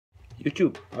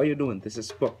YouTube, how you doing? This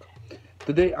is Spock.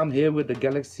 Today I'm here with the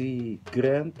Galaxy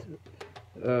Grand,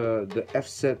 the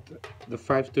FZ, the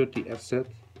 530fz.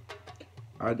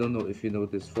 I don't know if you know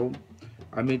this phone.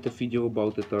 I made a video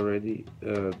about it already.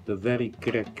 The very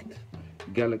cracked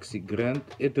Galaxy Grand.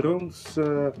 It runs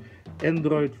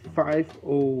Android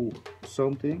 5.0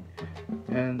 something,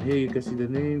 and here you can see the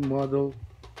name, model.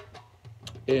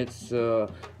 It's the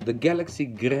Galaxy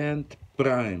Grand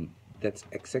Prime. That's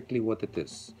exactly what it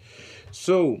is.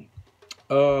 So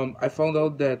I found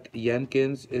out that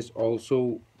Jenkins is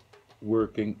also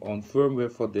working on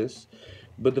firmware for this,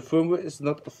 but the firmware is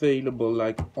not available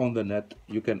like on the net.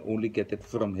 You can only get it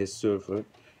from his server,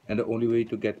 and the only way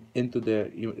to get into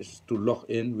there is to log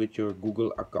in with your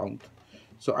Google account.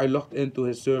 So I logged into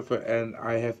his server and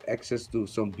I have access to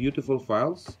some beautiful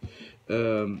files.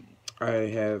 I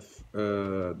have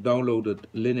downloaded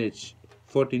Lineage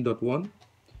 14.1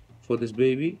 for this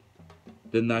baby,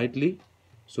 the nightly.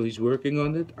 So he's working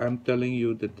on it. I'm telling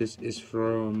you that this is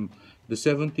from the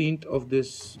 17th of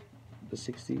this, the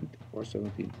 16th or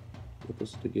 17th. What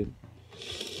was it again?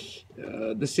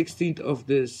 The 16th of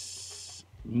this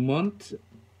month,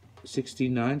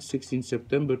 16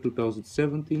 September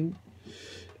 2017.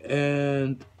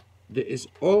 And there is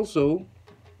also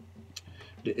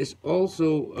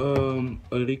a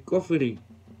recovery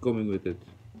coming with it,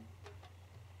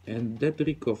 and that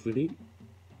recovery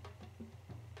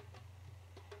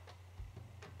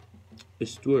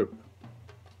is TWRP.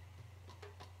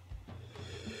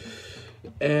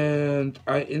 And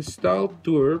I installed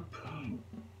TWRP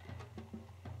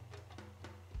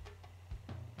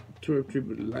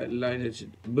Lineage,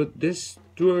 but this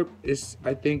TWRP is,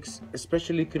 I think,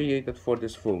 especially created for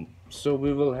this phone. So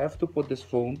we will have to put this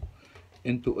phone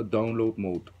into a download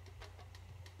mode.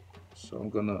 So I'm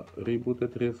gonna reboot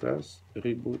it real fast.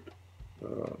 Reboot,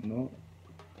 no,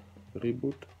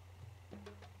 reboot.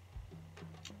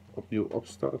 Opnieuw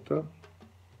opstarten.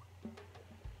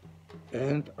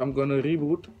 And I'm gonna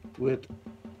reboot with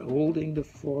holding the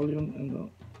volume and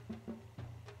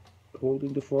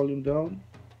holding the volume down.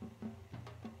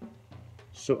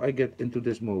 So I get into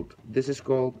this mode. This is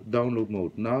called download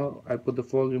mode. Now I put the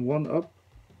volume 1 up.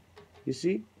 You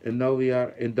see, and now we are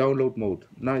in download mode.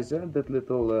 Nice, eh? That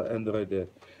little Android there.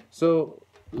 So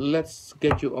let's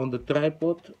get you on the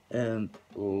tripod and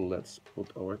let's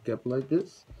put our cap like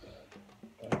this.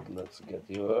 And let's get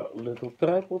you a little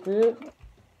tripod here.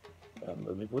 And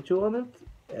let me put you on it.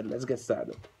 And let's get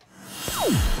started.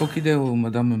 Okay,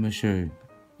 madame and monsieur.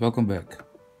 Welcome back.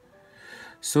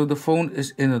 So the phone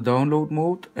is in a download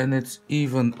mode, and it's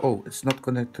even, oh, it's not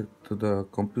connected to the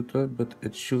computer, but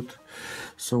it should.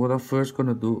 So what I'm first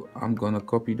gonna do, I'm gonna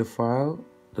copy the file,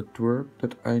 the TWRP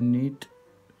that I need,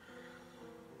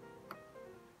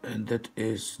 and that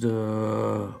is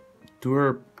the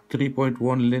TWRP 3.1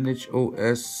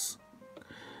 LineageOS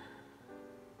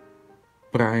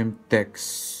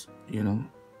gprimeltexz. You know,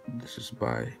 this is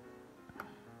by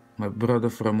my brother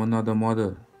from another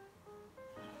mother,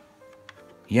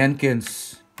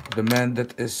 Jenkins, the man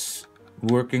that is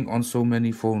working on so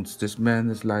many phones. This man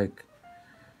is like,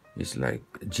 he's like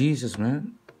Jesus,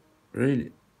 man.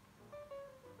 Really,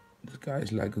 this guy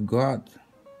is like a god.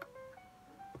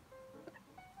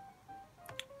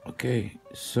 Okay,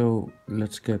 so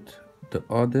let's get the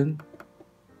Odin.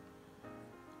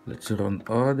 Let's run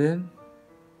Odin.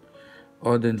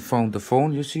 Odin found the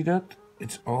phone. You see that?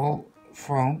 It's all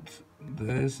found.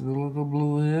 There's the little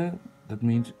blue here. That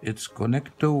means it's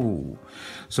connected.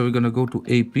 So we're gonna go to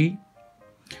AP,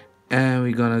 and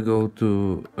we're gonna go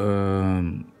to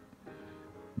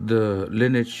the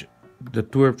Lineage, the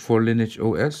TWRP for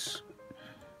LineageOS.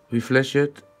 We flash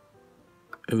it,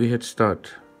 and we hit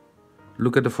start.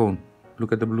 Look at the phone.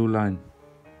 Look at the blue line.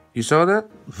 You saw that?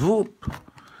 Whoop!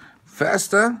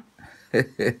 Faster.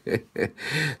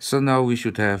 So now we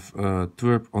should have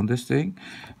TWRP on this thing.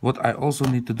 What I also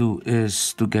need to do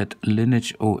is to get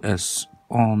LineageOS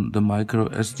on the micro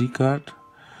SD card.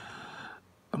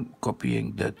 I'm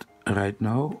copying that right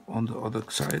now on the other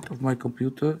side of my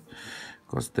computer,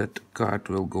 because that card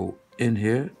will go in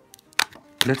here.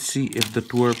 Let's see if the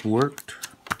TWRP worked.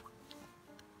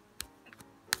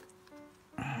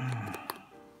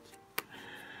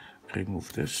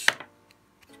 Remove this.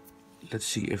 Let's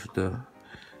see if the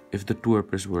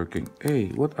TWRP is working. Hey,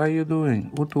 what are you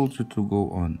doing? Who told you to go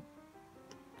on?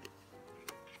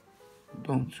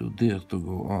 Don't you dare to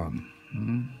go on.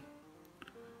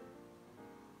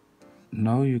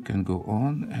 Now you can go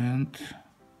on and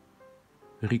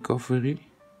recovery.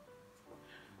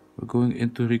 We're going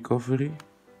into recovery.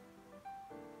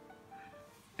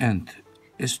 And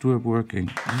is TWRP working?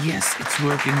 Yes, it's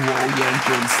working. Wow,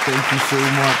 Jenkins, thank you so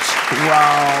much.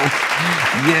 Wow,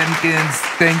 Jenkins,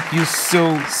 thank you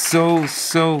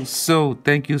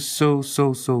thank you so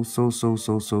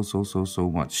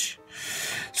much.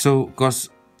 So, cause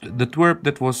the TWRP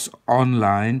that was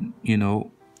online, you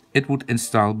know, it would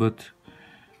install, but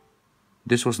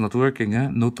this was not working, eh?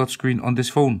 No touchscreen on this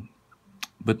phone.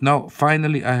 But now,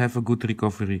 finally, I have a good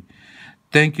recovery.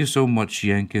 Thank you so much,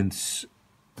 Jenkins.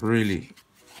 Really,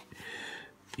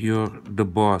 you're the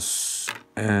boss.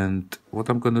 And what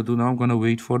I'm gonna do now, I'm gonna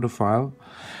wait for the file.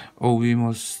 Oh, we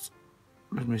must,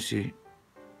 let me see.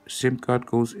 SIM card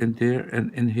goes in there,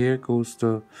 and in here goes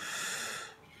the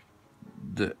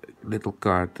little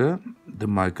card, the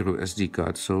micro SD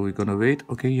card. So we're gonna wait.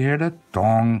 Okay, you hear that?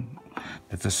 Dong.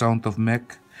 That's the sound of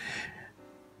Mac.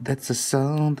 That's the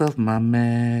sound of my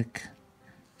Mac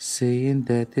saying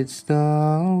that it's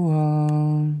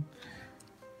done.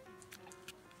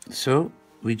 So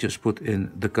we just put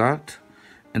in the card,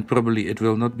 and probably it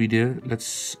will not be there.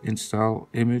 Let's install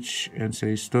image and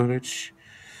say storage.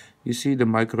 You see the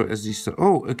micro SD.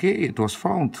 Oh, okay, it was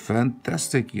found.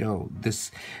 Fantastic, yo.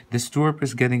 This TWRP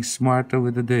is getting smarter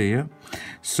with the day, yeah?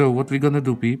 So what we're gonna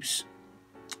do, peeps,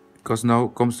 because now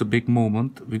comes the big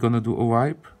moment. We're gonna do a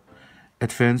wipe,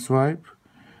 advanced wipe.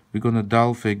 We're gonna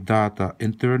dalvik data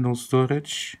internal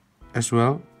storage as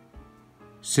well.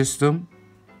 System,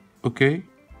 okay.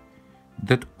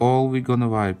 That's all we're gonna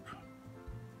wipe.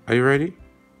 Are you ready?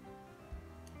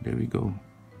 There we go.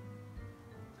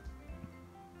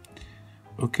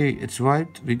 Okay, it's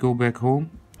wiped. We go back home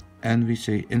and we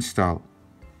say install.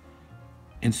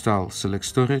 Install, select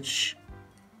storage,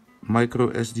 micro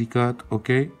SD card,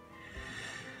 okay.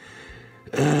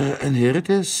 And here it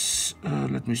is.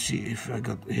 Let me see if I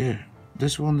got here.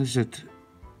 This one is it.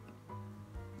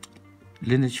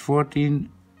 Lineage 14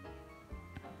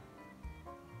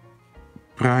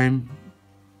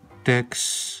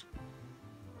 primeltexz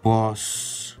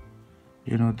boss.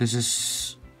 You know, this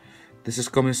is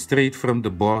coming straight from the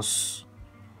boss.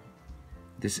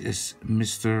 This is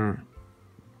Mr.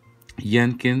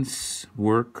 Jenkins'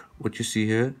 work, what you see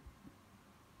here.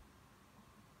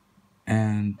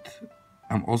 And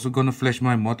I'm also gonna flash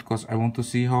my mod because I want to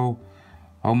see how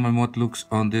my mod looks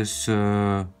on this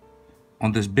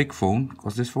big phone,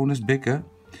 because this phone is bigger.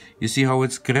 You see how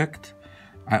it's cracked?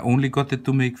 I only got it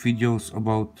to make videos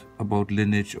about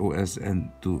LineageOS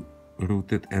and to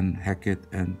root it and hack it,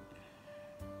 and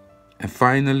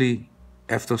finally,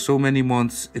 after so many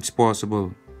months, it's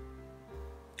possible.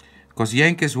 Because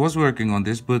Jenkins was working on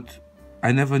this, but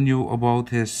I never knew about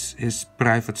his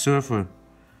private server.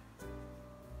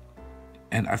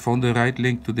 And I found the right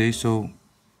link today, so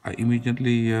I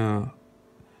immediately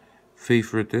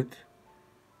favorited it.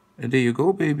 And there you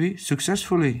go, baby,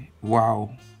 successfully.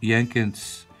 Wow,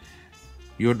 Jenkins,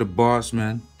 you're the boss,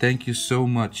 man. Thank you so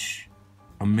much.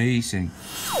 Amazing.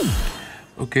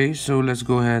 Okay, so let's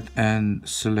go ahead and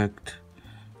select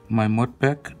my mod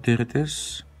pack. There it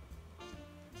is.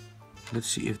 Let's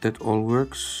see if that all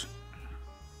works.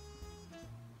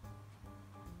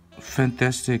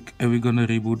 Fantastic. And we're gonna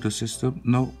reboot the system.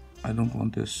 No, I don't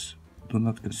want this. Do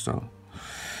not install.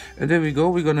 And there we go.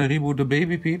 We're gonna reboot the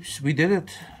baby, peeps. We did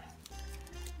it.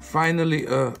 Finally,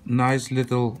 a nice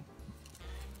little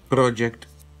project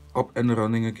up and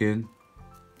running again.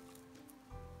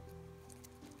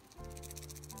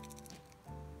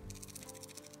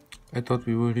 I thought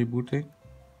we were rebooting.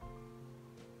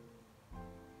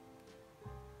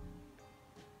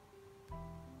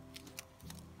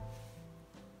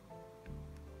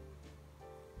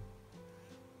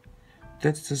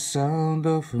 That's the sound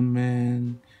of a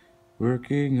man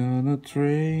working on a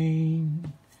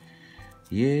train.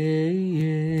 Yeah,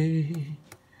 yeah.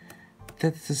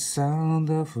 That's the sound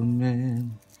of a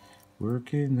man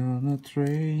working on a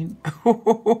train.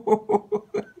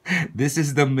 This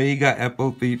is the mega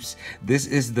apple, peeps. This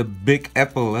is the big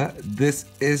apple, huh? This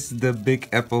is the big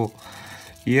apple.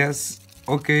 Yes.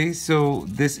 Okay, so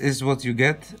this is what you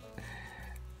get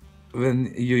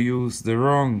when you use the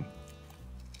wrong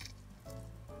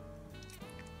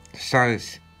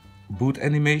size boot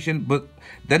animation. But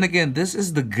then again, this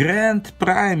is the Grand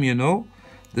Prime, you know.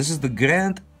 This is the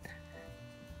Grand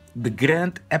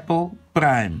Apple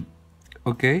Prime.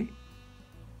 Okay,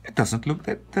 it doesn't look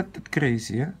that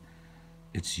crazy, yeah.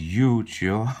 It's huge,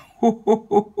 yo.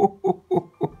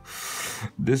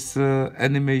 This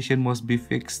animation must be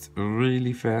fixed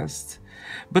really fast.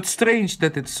 But strange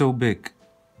that it's so big,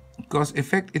 because in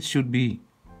fact it should be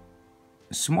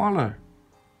smaller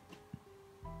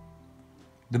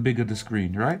the bigger the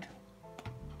screen, right?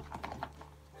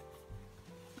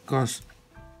 Because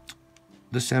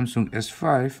the Samsung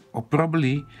S5, or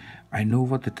probably I know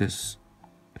what it is.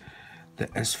 The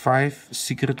S5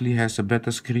 secretly has a better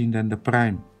screen than the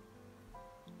Prime.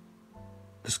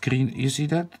 The screen, you see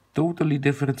that? Totally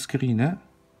different screen, eh?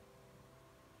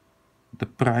 The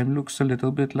Prime looks a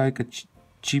little bit like a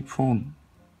cheap phone.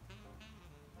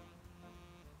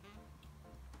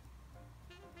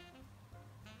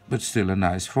 But still a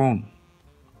nice phone.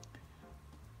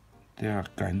 They are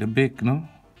kinda big, no?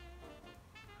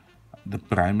 The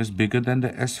Prime is bigger than the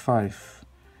S5.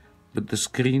 But the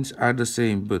screens are the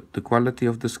same, but the quality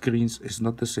of the screens is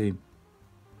not the same.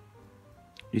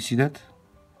 You see that?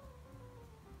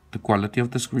 The quality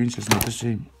of the screens is not the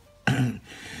same.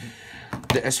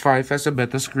 The S5 has a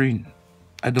better screen.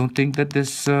 I don't think that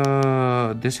this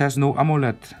has no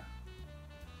AMOLED.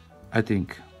 I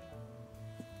think.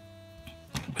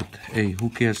 But hey, who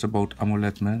cares about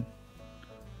AMOLED, man?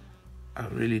 I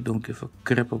really don't give a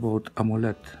crap about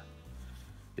AMOLED.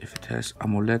 If it has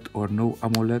AMOLED or no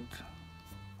AMOLED,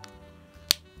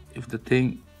 if the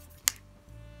thing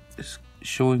is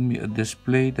showing me a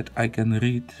display that I can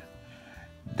read,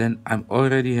 then I'm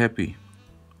already happy.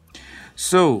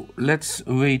 So let's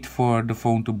wait for the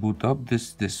phone to boot up.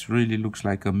 This really looks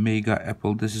like a mega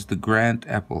apple. This is the grand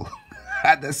apple.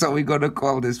 That's how we're gonna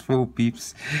call this phone,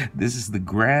 peeps. This is the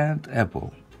grand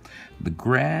apple. The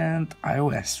grand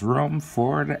iOS ROM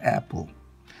for the Apple.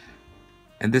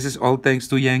 And this is all thanks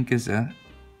to Jenkins, eh?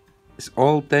 It's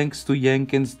all thanks to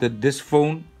Jenkins that this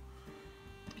phone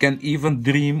can even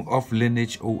dream of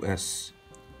LineageOS.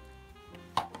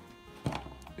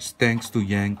 It's thanks to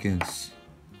Jenkins.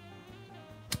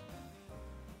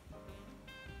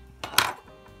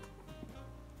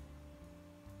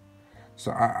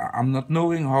 So I'm not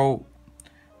knowing how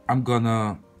I'm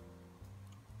gonna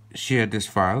share this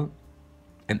file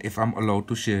and if I'm allowed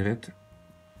to share it,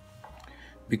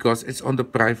 because it's on the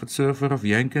private server of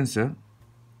Jenkins, eh?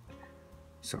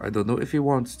 So I don't know if he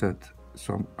wants that.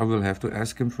 So I will have to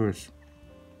ask him first.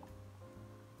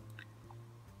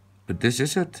 But this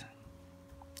is it.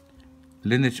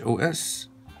 LineageOS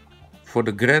for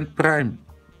the Grand Prime.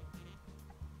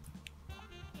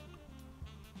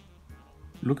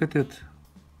 Look at it.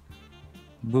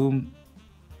 Boom.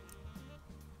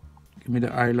 Give me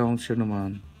the eye launcher,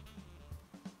 man.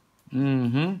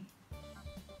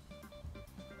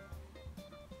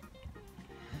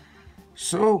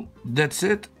 So that's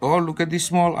it. Oh, look at these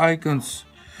small icons.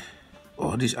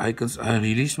 Oh, these icons are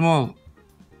really small.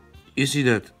 You see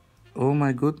that? Oh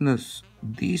my goodness.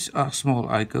 These are small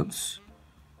icons.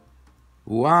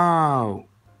 Wow.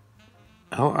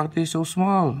 How are they so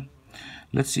small?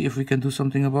 Let's see if we can do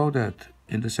something about that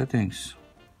in the settings.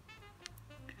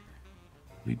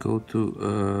 We go to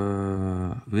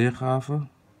weergave.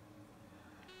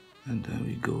 And then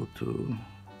we go to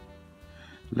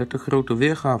lettergrootte,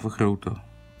 weergave grootte.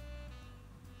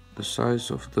 The size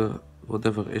of the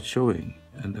whatever it's showing.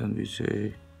 And then we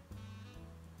say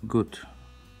good.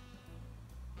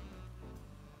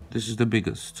 This is the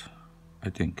biggest,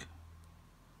 I think.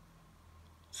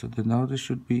 So then now this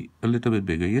should be a little bit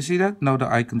bigger. You see that? Now the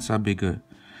icons are bigger.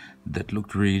 That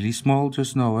looked really small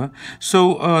just now. Eh?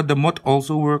 So the mod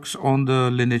also works on the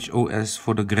LineageOS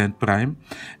for the Grand Prime.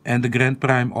 And the Grand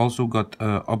Prime also got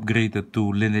upgraded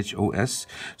to LineageOS.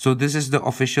 So this is the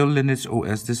official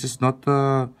LineageOS. This is not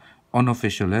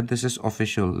unofficial. Eh? This is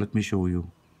official. Let me show you.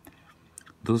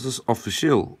 This is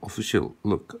official. Official.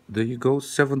 Look, there you go.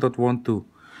 7.12.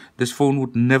 This phone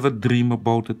would never dream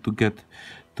about it to get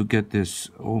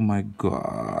this. Oh my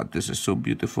god, this is so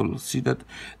beautiful. See that?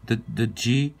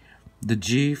 The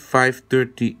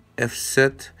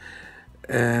G530fz,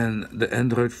 and the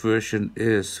Android version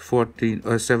is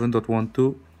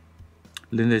 7.12.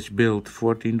 Lineage build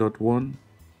 14.1.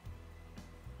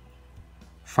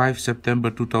 5 September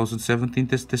 2017.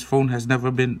 This phone has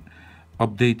never been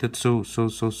updated so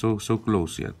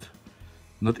close yet.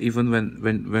 Not even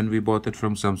when we bought it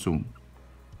from Samsung.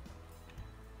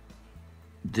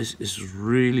 This is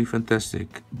really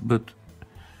fantastic, but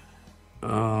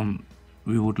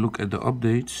we would look at the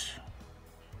updates,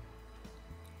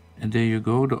 and there you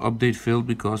go. The update failed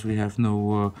because we have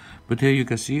no but here you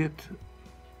can see it.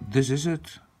 This is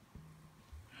it.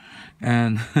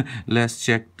 And last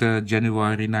checked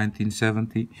January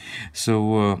 1970.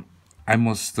 So I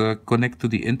must connect to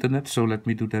the internet, so let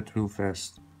me do that real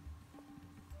fast.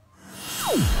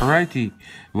 Alrighty,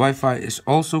 Wi-Fi is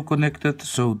also connected,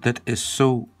 so that is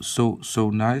so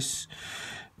nice.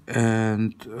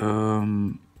 And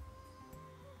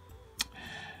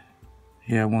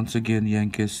yeah, once again,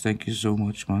 Jenkins, thank you so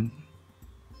much, man.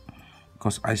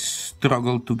 Because I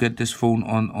struggled to get this phone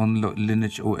on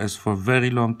LineageOS for a very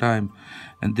long time.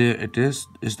 And there it is.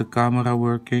 Is the camera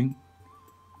working?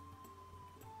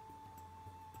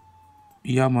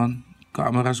 Yeah man,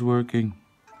 camera's working.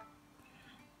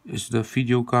 Is the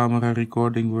video camera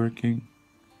recording working?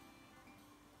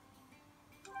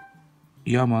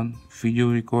 Yeah man, video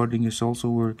recording is also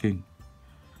working.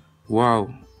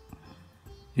 Wow.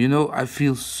 You know, I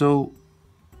feel so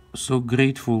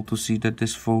grateful to see that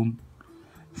this phone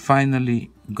finally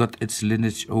got its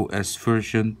Lineage OS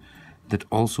version that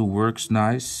also works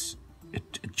nice.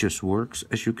 It just works,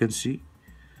 as you can see.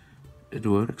 It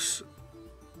works.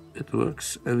 It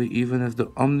works. And we even have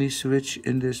the Omni switch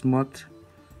in this mod.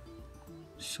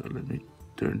 So let me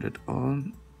turn that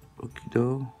on.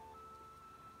 Okido.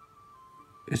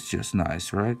 It's just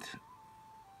nice, right?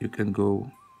 You can go.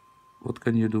 What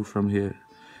can you do from here?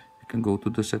 You can go to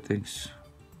the settings.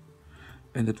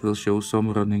 And it will show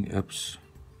some running apps.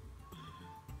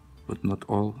 But not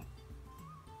all.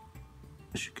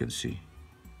 As you can see.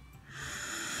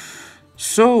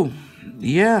 So,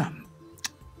 yeah.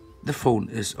 The phone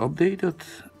is updated.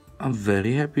 I'm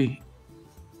very happy.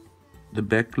 The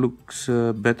back looks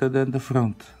better than the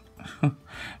front.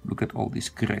 Look at all these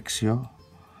cracks, yeah.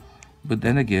 But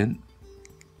then again,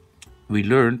 we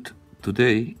learned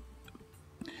today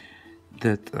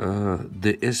that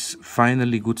there is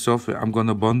finally good software. I'm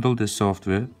gonna bundle this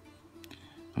software.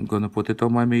 I'm gonna put it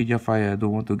on my Mediafire. I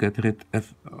don't want to get rid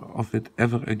of it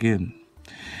ever again.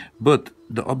 But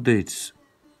the updates,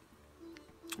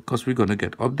 because we're gonna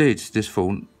get updates. This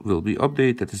phone will be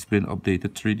updated. It's been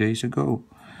updated 3 days ago.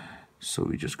 So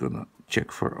we're just gonna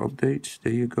check for updates.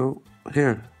 There you go.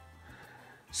 Here.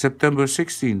 September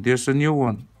 16. There's a new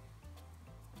one.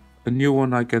 A new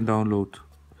one I can download.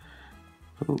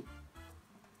 Oh.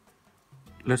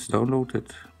 Let's download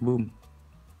it. Boom.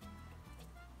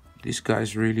 These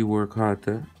guys really work hard,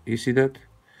 eh? You see that?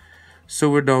 So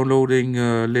we're downloading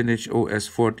LineageOS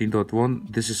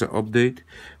 14.1. This is an update.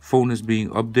 Phone is being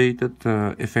updated.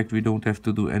 In fact, we don't have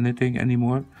to do anything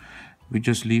anymore. We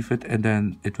just leave it and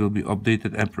then it will be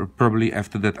updated, and probably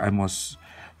after that I must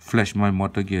flash my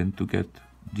mod again to get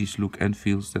these look and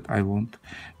feels that I want.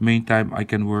 Meantime, I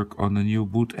can work on a new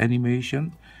boot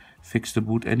animation, fix the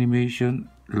boot animation.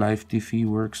 Live TV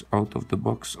works out of the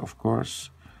box, of course.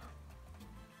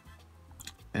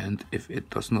 And if it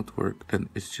does not work, then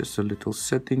it's just a little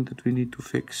setting that we need to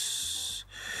fix.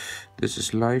 This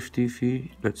is live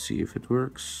TV. Let's see if it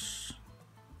works.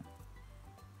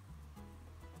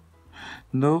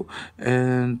 No,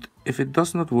 and if it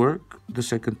does not work the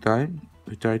second time,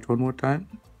 we try it one more time.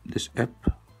 This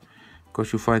app,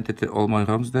 because you find it in all my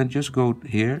ROMs, then just go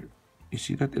here. You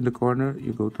see that in the corner?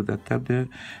 You go to that tab there.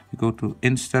 You go to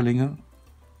Instellingen,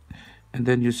 and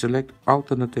then you select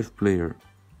Alternative Player.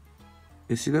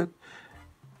 You see that?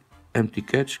 Empty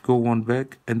cache, go one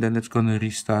back, and then it's gonna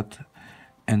restart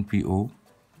NPO.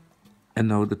 And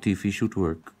now the TV should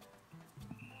work.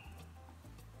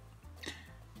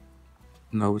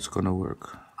 Now it's gonna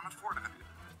work.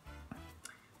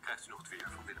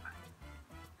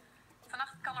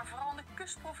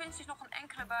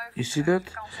 You see that?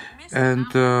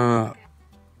 And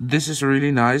this is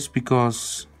really nice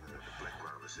because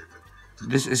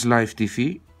this is live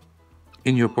TV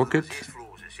in your pocket.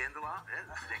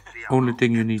 Only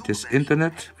thing you need is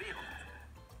internet.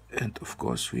 And of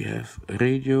course we have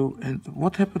radio. And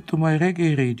what happened to my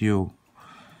reggae radio?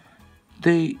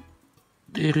 They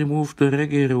removed the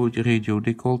reggae radio.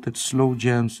 They called it slow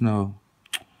jams now.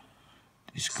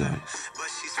 These guys.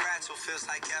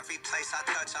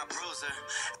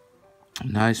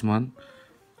 Nice man.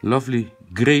 Lovely.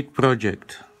 Great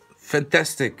project.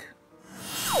 Fantastic.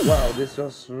 Wow, this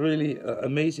was really an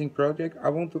amazing project. I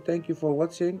want to thank you for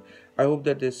watching. I hope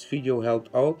that this video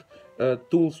helped out.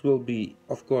 Tools will be,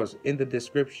 of course, in the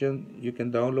description. You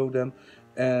can download them,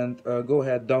 and go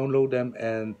ahead, download them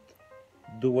and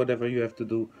do whatever you have to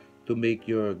do to make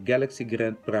your Galaxy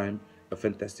Grand Prime a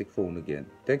fantastic phone again.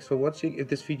 Thanks for watching. If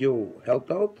this video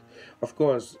helped out, of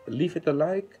course, leave it a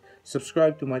like,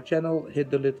 subscribe to my channel,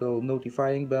 hit the little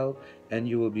notifying bell, and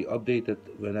you will be updated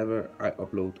whenever I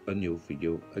upload a new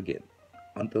video again.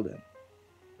 Until then.